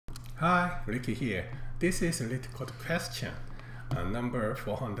Hi, Ricky here. This is LeetCode question number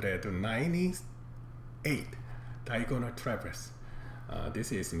 498, diagonal traverse.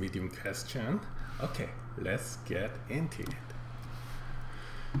 This is medium question. Okay, let's get into it.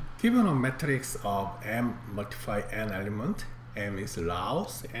 Given a matrix of m multiply n element, m is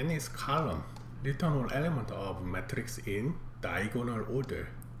rows, n is column, return all element of matrix in diagonal order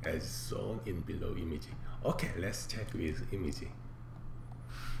as shown in below image. Okay, let's check with image.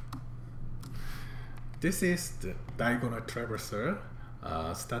 This is the diagonal traversal.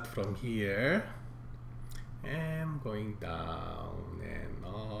 Start from here and going down and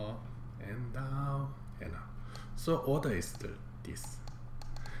up and down and up. So order is this.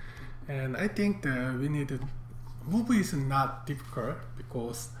 And I think that we need to move is not difficult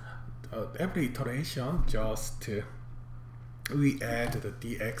because every iteration just we add the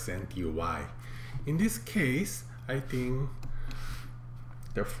dx and dy. In this case, I think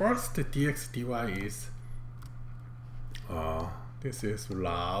the first dx dy is this is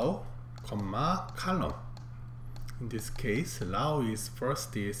row, comma, column. In this case, row is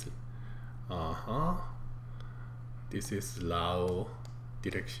first is this is row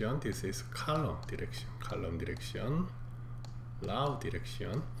direction, this is column direction, row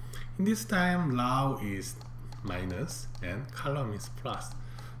direction. In this time, row is minus and column is plus.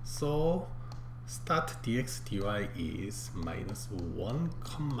 So start dx dy is minus 1,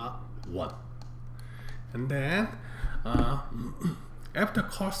 1. And then after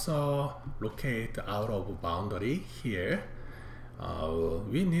cursor locate out of boundary here,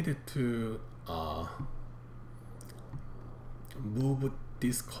 we needed to move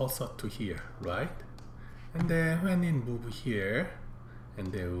this cursor to here, right? And then when it move here,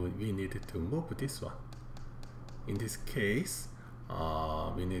 and then we needed to move this one. In this case,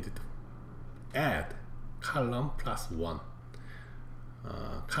 we needed to add column plus 1,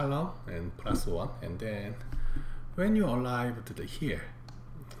 column and plus 1, and then when you arrive to the here,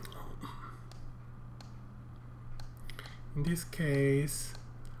 in this case,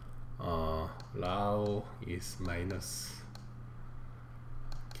 row is minus,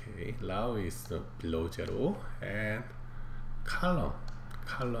 okay, row is below 0, and column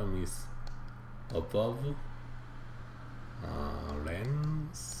is above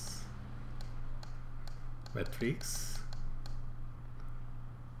length matrix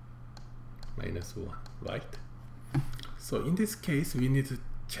minus 1, right? So in this case we need to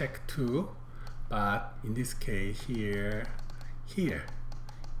check 2, but in this case here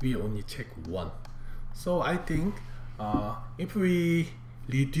we only check 1. So I think if we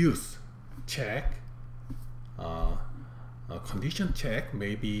reduce check, condition check,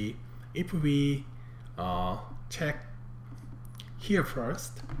 maybe if we check here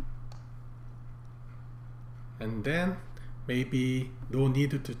first, and then maybe no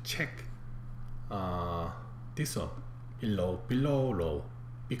need to check this one below row,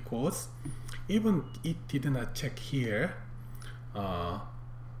 because even it did not check here,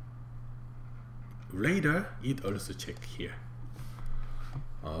 later it also check here.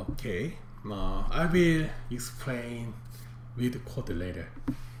 Okay, I will explain with code later.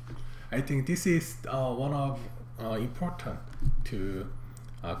 I think this is one of important to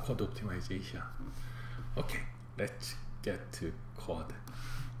code optimization. Okay, let's get to code.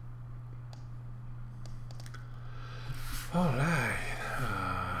 Alright,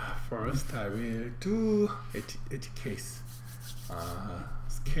 first I will do edge case,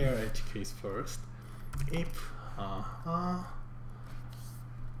 scale edge case first. If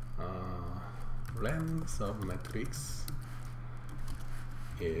length of matrix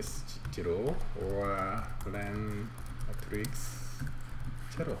is 0 or length matrix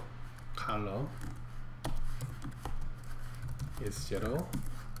 0, column is 0,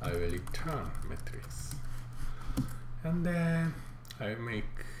 I will return matrix. And then I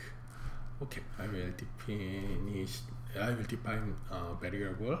make, okay, I will define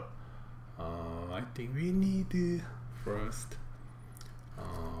variable. I think we need first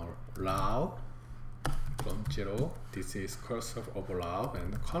row from 0. This is cursor of row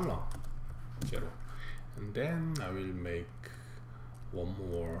and column 0. And then I will make one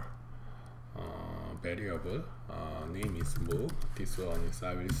more variable. Name is move. This one is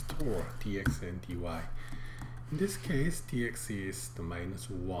I will store dx and dy. In this case, dx is the minus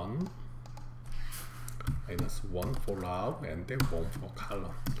 1 for row and then 1 for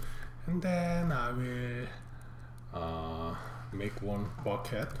column. And then I will make one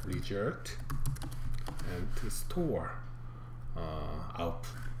bucket result and to store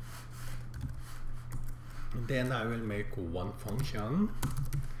output. And then I will make one function.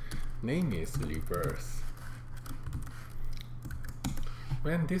 Name is reverse.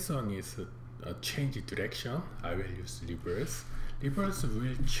 when this one is change direction, I will use reverse. Reverse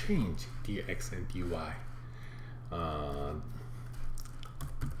will change dx and dy.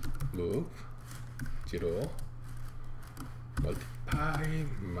 Move 0, multiply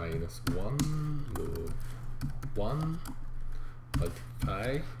minus 1, move 1,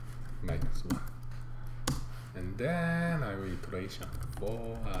 multiply minus 1. And then I will iteration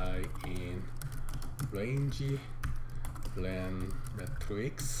for I in range len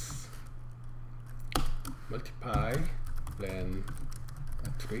matrix multiply len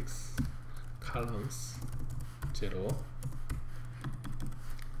matrix columns 0.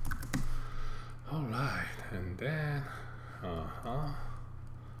 Alright, and then I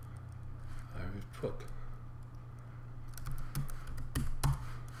will put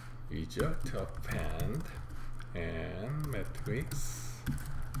result append and matrix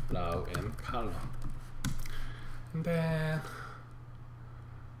row and column. And then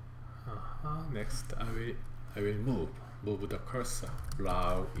next I will move the cursor.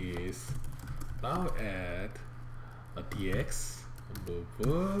 Row at dx,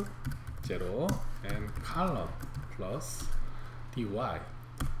 move 0, and column plus dy,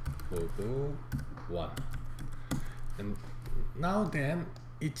 move 1. And now then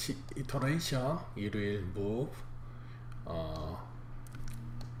each iteration it will move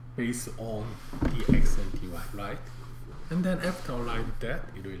based on dx and dy, right? And then after like that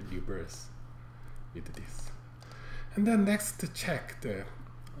it will reverse with this. And then next check the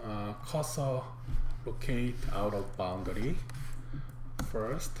cursor locate out of boundary.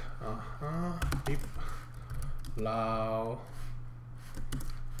 First if allow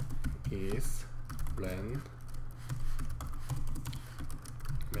is blend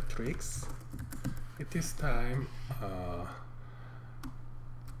matrix, at this time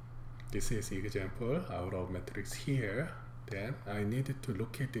this is example out of matrix here, then I needed to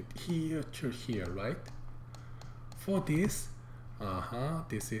locate it here to here, right? For this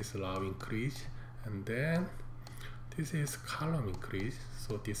this is row increase, and then this is column increase.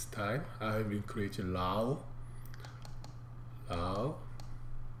 So this time I will increase row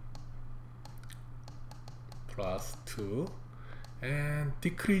plus 2 and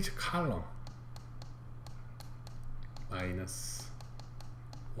decrease column minus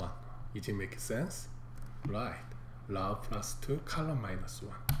 1. Is it make sense? Right. Row plus 2, column minus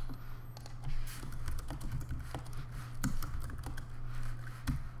 1.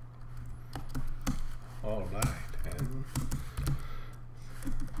 Alright,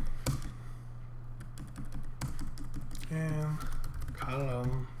 and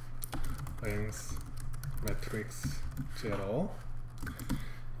column length matrix 0.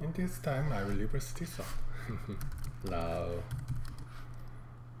 And this time I will reverse this one. Row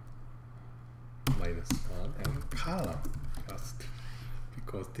minus 1 and column plus 2,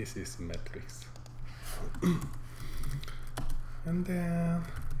 because this is matrix. And then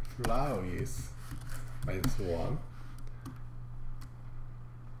row is minus 1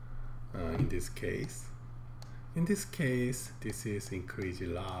 in this case. In this case, this is increase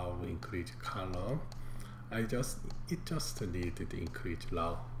row, increase column. It just needed to increase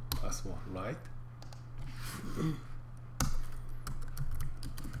row plus 1, right?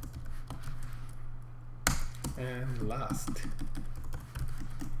 And last,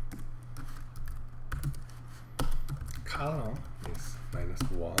 column is minus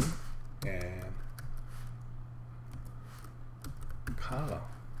 1 and column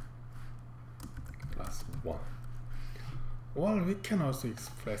plus 1. Well, we can also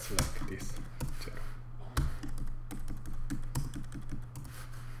express like this. 0.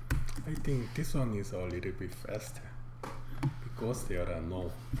 I think this one is a little bit faster because there are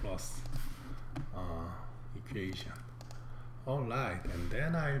no plus equation. Alright, and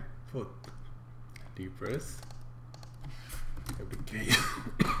then I put reverse every case.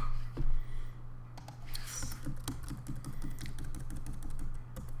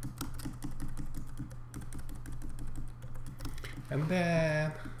 And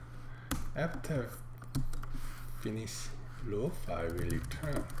then after finish loop, I will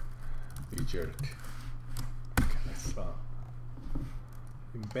return result. Okay, let's run.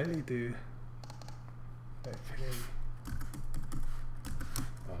 Invalid FA.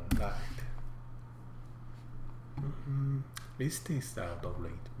 Alright. List is out of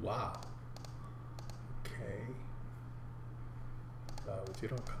range. Wow. Okay. Row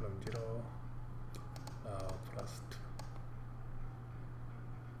 0, column 0, row plus 2.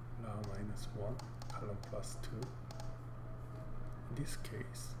 Row minus 1, column plus 2. In this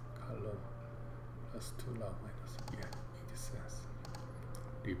case, column plus 2, row minus 1. Yeah, makes sense.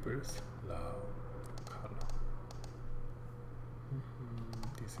 Reverse, row, column.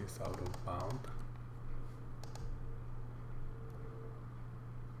 This is out of bound.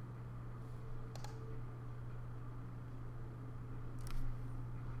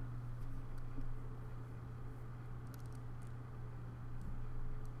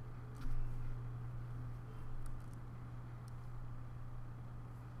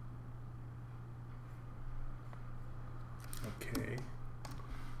 Okay,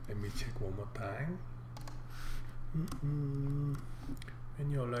 let me check one more time.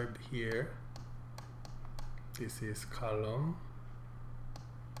 When you arrived here, this is column,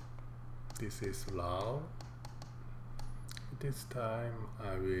 this is row. This time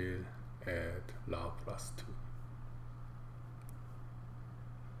I will add row plus 2.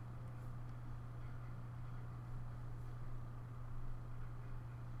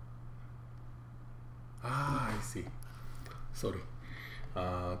 I see. Sorry,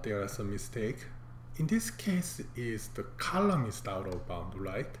 there are some mistake. In this case, is the column is out of bound,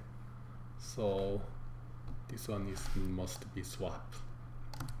 right? So this one is must be swapped.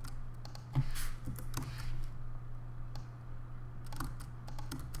 I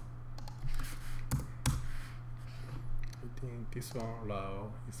think this one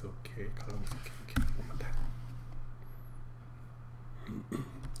row is okay. Column is okay. Okay, one more time.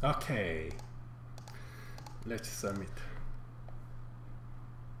 Okay, let's submit.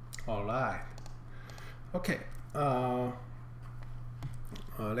 All right. Okay.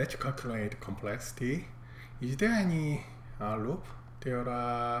 Let's calculate complexity. Is there any loop? There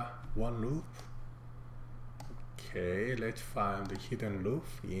are one loop. Okay, let's find the hidden loop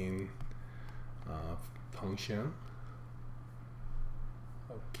in function.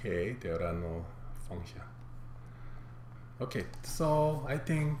 Okay, there are no function. Okay, so I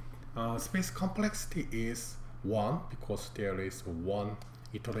think space complexity is 1 because there is one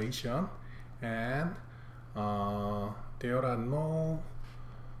iteration, and there are no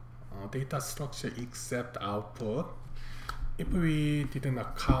data structure except output. If we didn't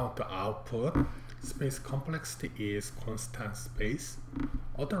account the output, space complexity is constant space.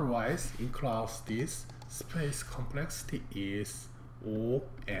 Otherwise, includes this, space complexity is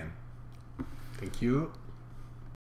O(n). Thank you.